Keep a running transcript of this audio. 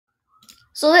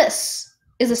So this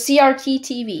is a CRT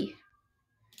TV.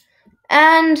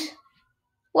 And,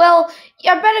 well,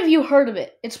 yeah, I bet if you heard of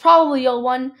it. It's probably a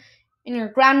one in your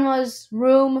grandma's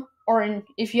room, or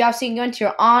if you have seen going to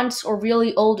your aunt's or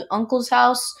really old uncle's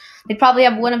house, they'd probably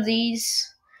have one of these.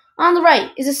 On the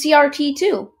right is a CRT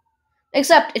too,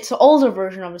 except it's an older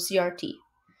version of a CRT.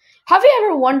 Have you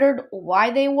ever wondered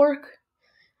why they work?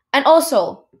 And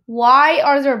also, why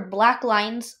are there black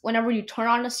lines whenever you turn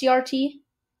on a CRT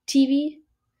TV?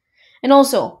 And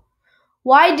also,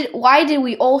 why did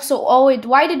we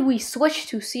switch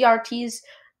to CRTs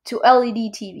to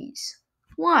LED TVs?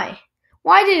 Why?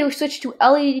 Why did we switch to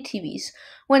LED TVs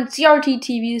when CRT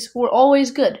TVs were always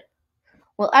good?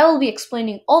 Well, I will be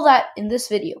explaining all that in this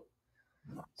video.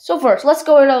 So first, let's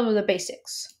go over the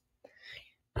basics.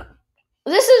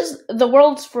 This is the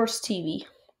world's first TV.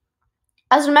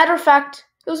 As a matter of fact,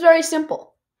 it was very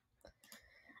simple.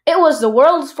 It was the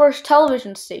world's first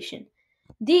television station.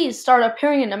 These started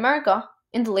appearing in America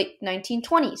in the late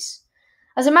 1920s.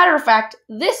 As a matter of fact,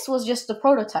 this was just the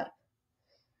prototype.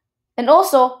 And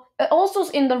also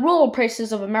in the rural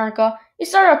places of America, it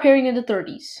started appearing in the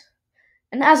 30s.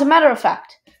 And as a matter of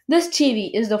fact, this TV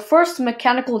is the first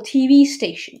mechanical TV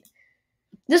station.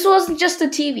 This wasn't just a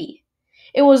TV.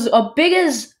 It was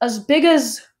as big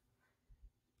as,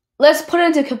 let's put it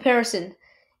into comparison.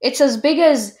 It's as big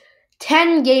as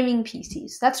 10 gaming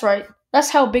PCs. That's right. That's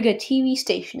how big a TV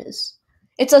station is.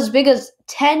 It's as big as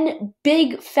 10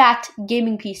 big fat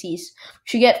gaming PCs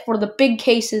which you get for the big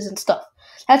cases and stuff.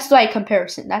 That's my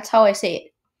comparison. That's how I say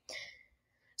it.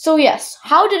 So yes,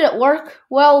 how did it work?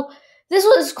 Well, this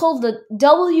was called the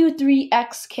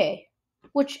W3XK,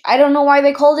 which I don't know why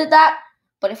they called it that,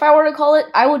 but if I were to call it,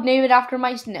 I would name it after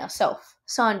myself,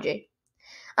 Sanjay.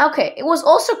 Okay, it was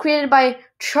also created by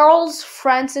Charles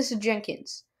Francis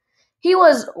Jenkins. He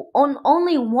was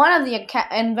only one of the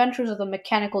inventors of the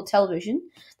mechanical television.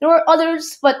 There were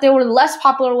others, but they were less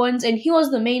popular ones, and he was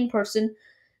the main person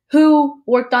who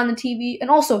worked on the TV, and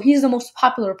also he's the most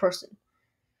popular person.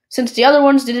 Since the other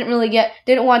ones didn't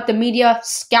want the media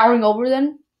scouring over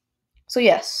them. So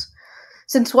yes,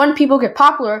 since when people get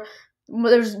popular,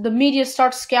 the media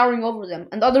starts scouring over them,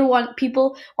 and the other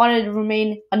people wanted to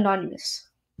remain anonymous.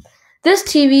 This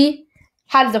TV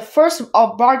had the first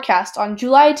broadcast on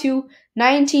July 2,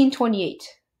 1928.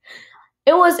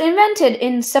 It was invented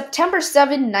in September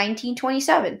 7,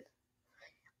 1927.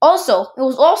 Also, it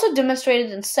was also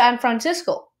demonstrated in San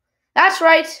Francisco. That's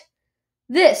right,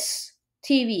 this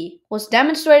TV was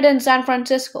demonstrated in San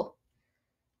Francisco.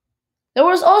 There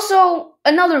was also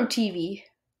another TV.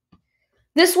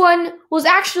 This one was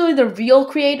actually the real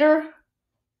creator,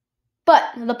 but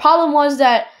the problem was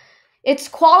that its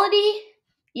quality,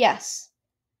 yes,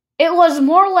 it was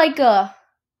more like a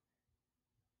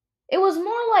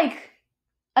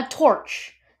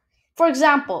torch. For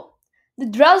example,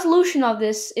 the resolution of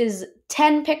this is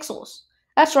 10 pixels.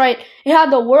 That's right, it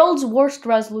had the world's worst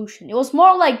resolution. It was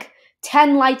more like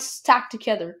 10 lights stacked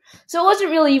together. So it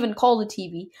wasn't really even called a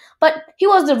TV. But he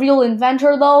was the real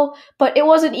inventor though, but it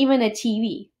wasn't even a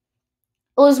TV.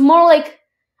 It was more like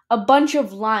a bunch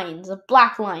of lines, of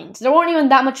black lines. There weren't even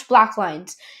that much black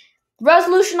lines. The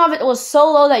resolution of it was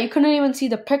so low that you couldn't even see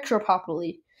the picture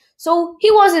properly. So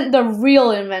he wasn't the real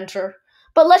inventor.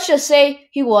 But let's just say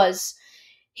he was.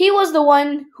 He was the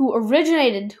one who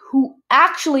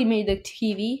actually made the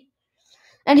TV.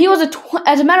 And he was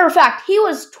as a matter of fact, he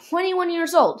was 21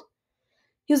 years old.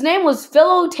 His name was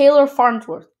Philo Taylor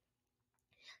Farnsworth.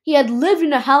 He had lived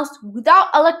in a house without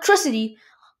electricity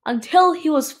until he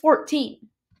was 14.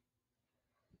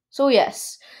 So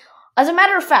yes, as a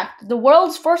matter of fact, the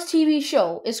world's first TV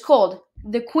show is called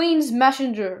The Queen's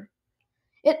Messenger.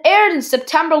 It aired in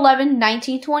September 11,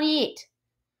 1928.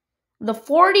 The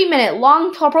 40-minute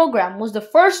long program was the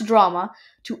first drama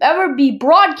to ever be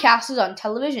broadcasted on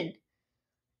television,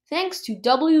 thanks to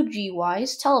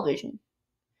WGY's television,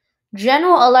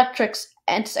 General Electric's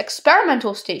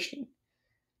experimental station.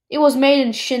 It was made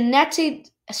in Schenectady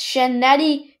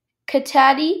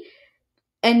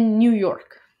and New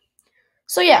York.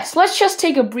 So yes, let's just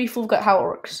take a brief look at how it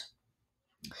works.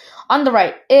 On the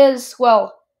right is,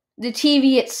 well, the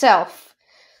TV itself.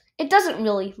 It doesn't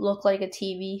really look like a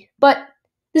TV, but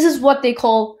this is what they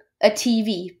call a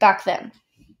TV back then.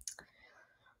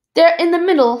 There in the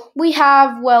middle, we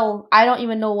have, well, I don't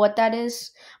even know what that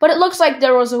is, but it looks like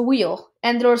there was a wheel,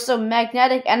 and there was some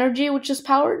magnetic energy which is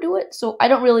power to it, so I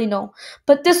don't really know.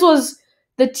 But this was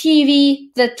the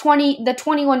TV the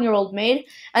 21-year-old made,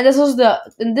 and this was the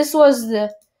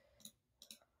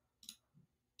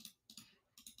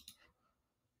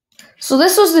So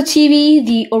this was the TV,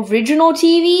 the original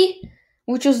TV,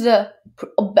 which was the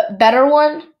better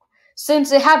one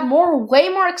since it had way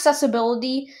more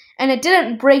accessibility and it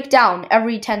didn't break down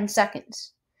every 10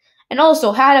 seconds. And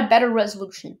also had a better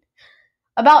resolution,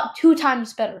 about 2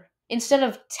 times better. Instead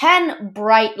of 10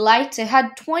 bright lights, it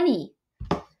had 20.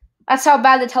 That's how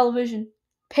bad the television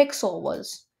pixel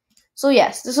was. So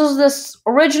yes, this was this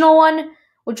original one,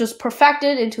 which was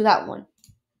perfected into that one.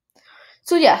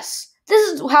 So yes,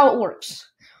 this is how it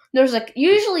works. There's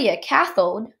usually a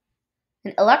cathode,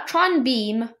 an electron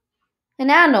beam, an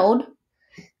anode,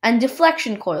 and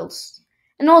deflection coils,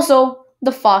 and also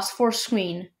the phosphor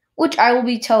screen, which I will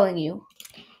be telling you.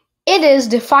 It is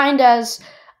defined as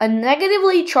a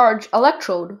negatively charged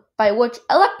electrode by which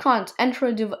electrons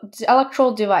enter the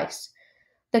electrode device.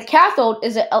 The cathode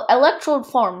is an electrode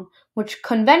form which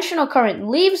conventional current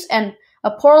leaves and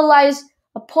a polarized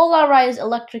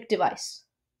electric device.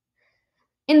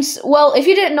 Well, if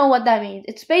you didn't know what that means,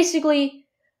 it's basically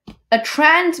a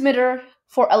transmitter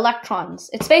for electrons.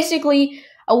 It's basically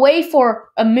a way for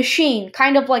a machine,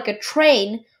 kind of like a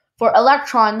train, for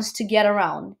electrons to get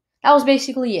around. That was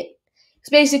basically it. It's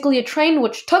basically a train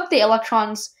which took the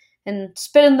electrons and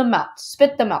spit them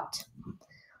out.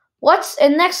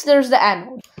 And next there's the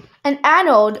anode. An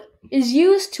anode is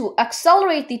used to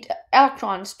accelerate the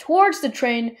electrons towards the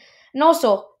train and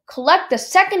also collect the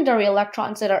secondary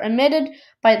electrons that are emitted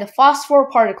by the phosphor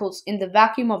particles in the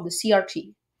vacuum of the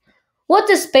CRT. What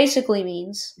this basically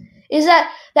means is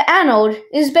that the anode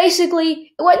is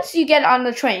basically once you get on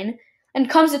the train and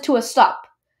comes to a stop,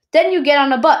 then you get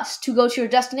on a bus to go to your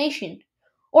destination.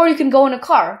 Or you can go in a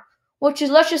car, which is,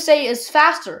 let's just say, is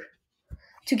faster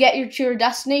to get you to your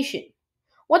destination.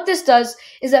 What this does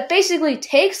is that basically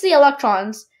takes the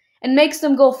electrons and makes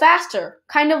them go faster,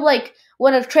 kind of like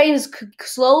when a train is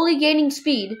slowly gaining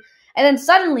speed, and then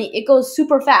suddenly it goes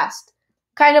super fast.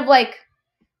 Kind of like,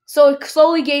 so it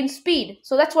slowly gains speed.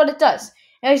 So that's what it does.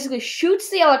 It basically shoots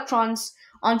the electrons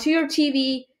onto your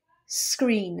TV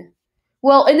screen.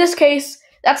 Well, in this case,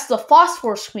 that's the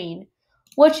phosphor screen,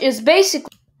 which is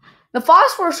basically, the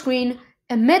phosphor screen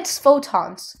emits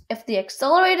photons if the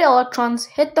accelerated electrons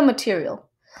hit the material.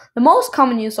 The most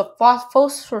common use of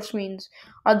phosphor screens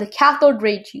are the cathode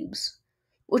ray tubes,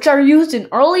 which are used in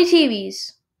early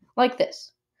TVs like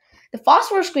this. The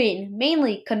phosphor screen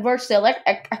mainly converts the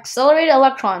accelerated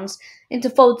electrons into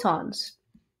photons.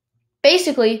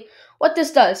 Basically, what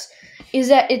this does is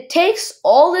that it takes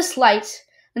all this light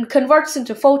and converts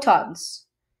into photons.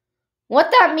 What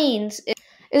that means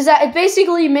is that it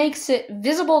basically makes it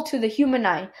visible to the human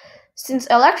eye. Since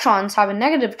electrons have a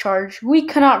negative charge, we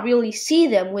cannot really see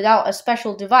them without a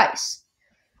special device.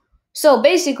 So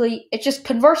basically, it just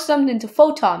converts them into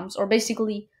photons, or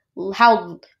basically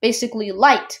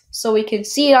light, so we can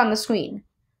see it on the screen.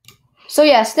 So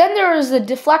yes, then there is the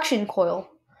deflection coil,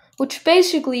 which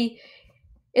basically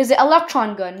is the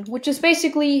electron gun, which is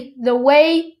basically the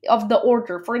way of the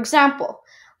order. For example,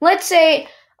 let's say,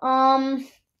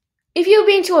 if you've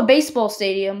been to a baseball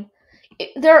stadium,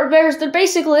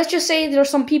 let's just say there's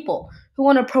some people who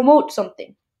want to promote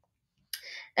something.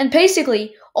 And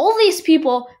basically, all these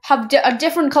people have a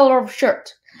different color of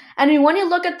shirt. And when you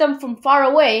look at them from far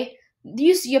away,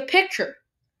 you see a picture.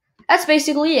 That's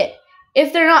basically it.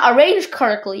 If they're not arranged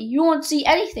correctly, you won't see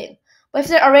anything. But if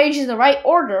they're arranged in the right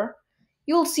order,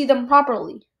 you'll see them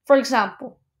properly. For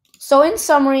example. So in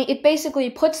summary, it basically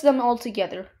puts them all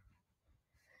together.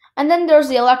 And then there's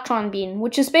the electron beam,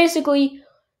 which is basically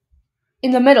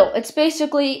in the middle.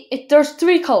 There's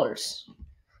 3 colors.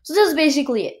 So this is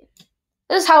basically it.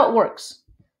 This is how it works.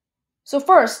 So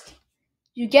first,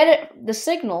 you get the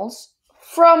signals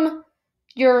from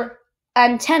your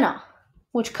antenna,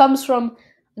 which comes from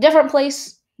a different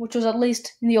place, which was at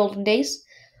least in the olden days.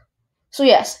 So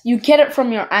yes, you get it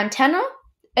from your antenna,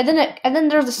 and then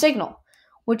there's the signal,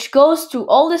 which goes through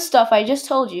all this stuff I just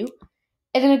told you,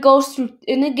 and then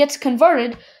it gets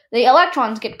converted. The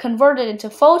electrons get converted into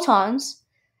photons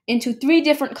into 3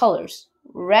 different colors: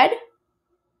 red,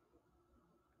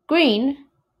 green,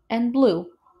 and blue.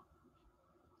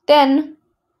 Then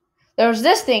there's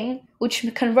this thing which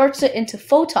converts it into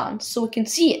photons so we can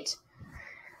see it.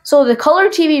 So the color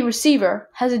TV receiver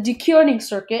has a decoding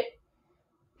circuit,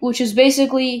 which is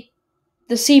basically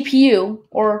the CPU,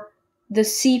 or the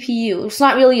CPU. It's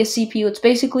not really a CPU, it's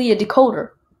basically a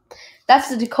decoder. That's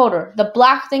the decoder. The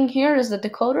black thing here is the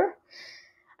decoder,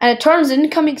 and it turns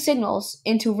incoming signals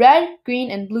into red,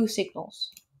 green, and blue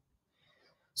signals.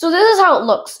 So this is how it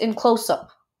looks in close-up,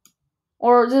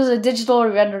 or this is a digital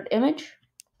rendered image.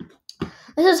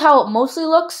 This is how it mostly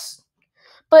looks,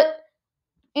 but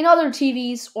in other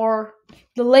TVs, or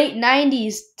the late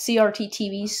 90s CRT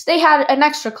TVs, they had an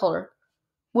extra color,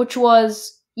 which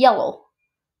was yellow.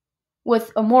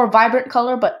 with a more vibrant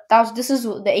color, but this is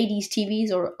the 80s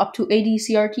TVs or up to 80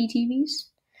 CRT TVs.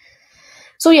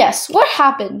 So yes, what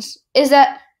happens is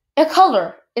that a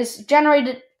color is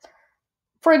generated.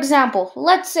 For example,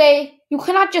 let's say you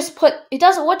cannot just put it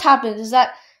doesn't what happens is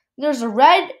that there's a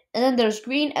red and then there's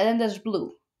green and then there's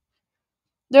blue.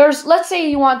 Let's say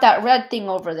you want that red thing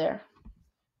over there.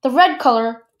 The red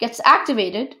color gets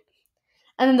activated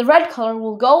and then the red color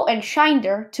will go and shine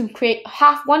there to create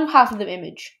one half of the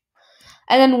image.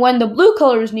 And then when the blue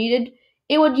color is needed,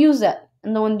 it would use that.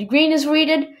 And then when the green is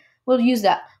needed, we'll use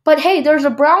that. But hey, there's a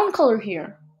brown color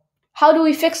here. How do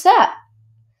we fix that?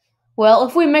 Well,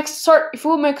 if we mix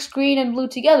green and blue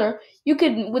together, you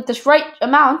can, with this right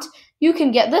amount, you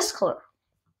can get this color.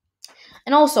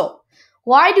 And also,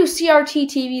 why do CRT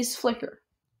TVs flicker?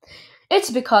 It's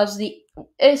because the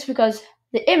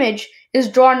image is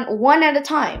drawn one at a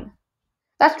time.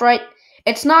 That's right.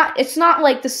 It's not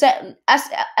like the set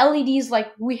LEDs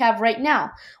like we have right now,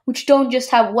 which don't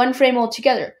just have one frame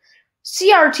altogether.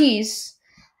 CRTs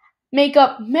make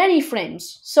up many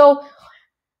frames. So,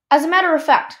 as a matter of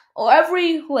fact,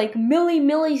 every like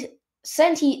millisecond,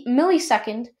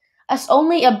 as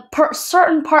only a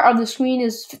certain part of the screen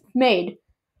is made,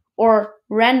 or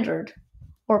rendered,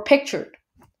 or pictured.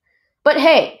 But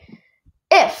hey,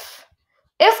 if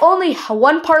only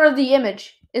one part of the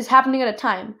image is happening at a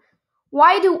time,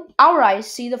 why do our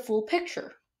eyes see the full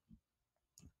picture?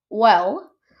 Well,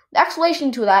 the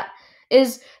explanation to that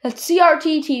is that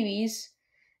CRT TVs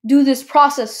do this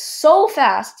process so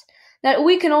fast that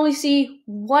we can only see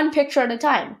one picture at a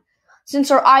time, since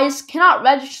our eyes cannot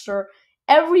register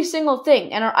every single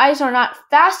thing, and our eyes are not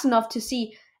fast enough to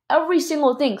see every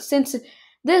single thing, since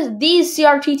these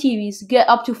CRT TVs get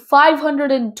up to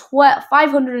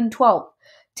 512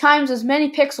 times as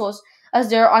many pixels as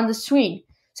there are on the screen.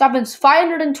 So it happens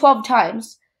 512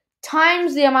 times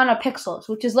the amount of pixels,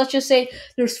 which is, let's just say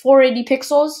there's 480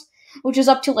 pixels, which is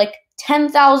up to like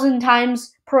 10,000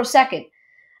 times per second.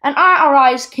 And our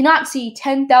eyes cannot see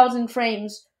 10,000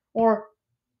 frames or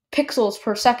pixels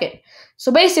per second.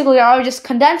 So basically, our eye just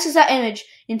condenses that image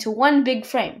into one big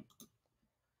frame.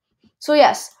 So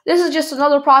yes, this is just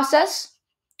another process.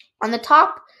 On the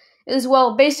top is,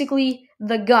 well, basically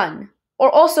the gun,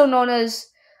 or also known as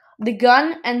the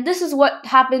gun. And this is what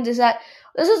happens is that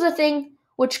this is the thing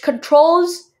which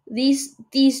controls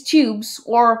these tubes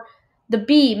or the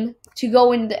beam to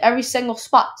go into every single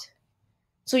spot.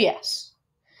 So yes.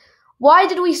 Why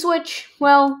did we switch?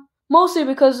 Well, mostly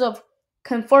because of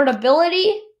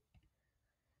comfortability,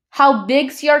 how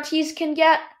big CRTs can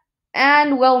get,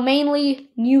 and, well, mainly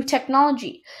new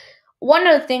technology. One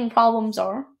of the problems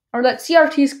are that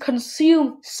CRTs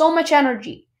consume so much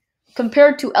energy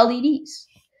compared to LEDs.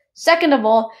 Second of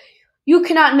all, you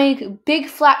cannot make big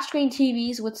flat screen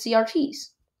TVs with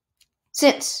CRTs,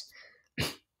 since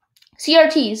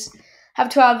CRTs have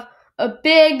to have a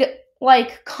big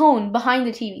cone behind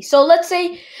the TV. So let's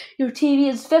say your TV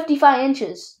is 55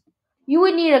 inches. You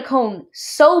would need a cone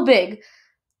so big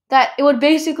that it would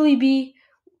basically be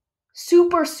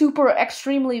super, super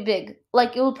extremely big.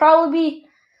 Like, it would probably be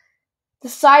the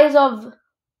size of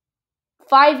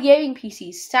 5 gaming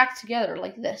PCs stacked together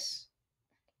like this.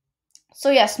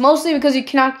 So yes, mostly because you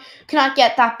cannot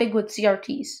get that big with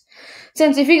CRTs.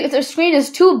 Since if the screen is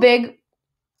too big,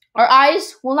 our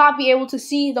eyes will not be able to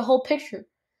see the whole picture,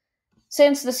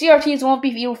 since the CRTs won't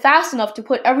be fast enough to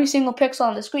put every single pixel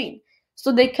on the screen.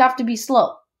 So they have to be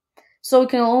slow. So we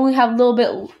can only have a little bit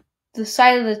the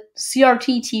size of the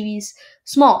CRT TVs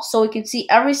small, so we can see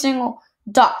every single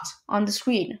dot on the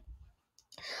screen.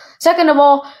 Second of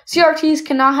all, CRTs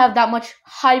cannot have that much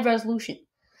high resolution,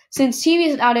 since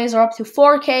TVs nowadays are up to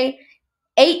 4K,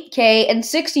 8K, and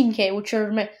 16K, which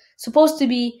are supposed to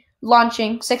be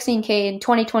launching 16K in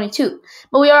 2022.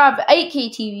 But we have 8K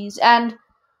TVs, and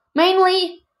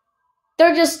mainly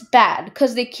they're just bad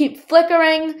because they keep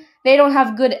flickering, they don't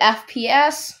have good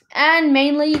FPS, and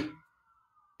mainly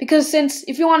because since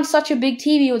if you want such a big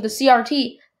TV with the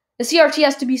CRT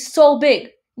has to be so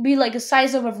big, be like the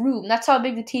size of a room. That's how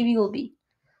big the TV will be.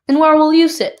 And where will you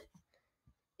sit?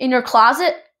 In your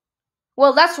closet?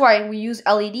 Well, that's why we use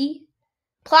LED.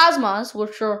 Plasmas,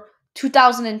 which are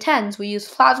 2010s, we use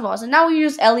plasmas, and now we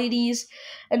use LEDs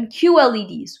and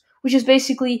QLEDs, which is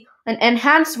basically an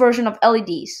enhanced version of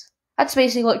LEDs. That's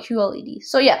basically what QLEDs.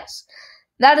 So yes,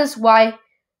 that is why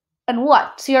and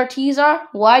what CRTs are.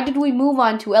 Why did we move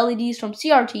on to LEDs from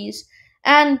CRTs?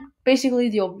 And basically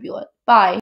the overview. Bye.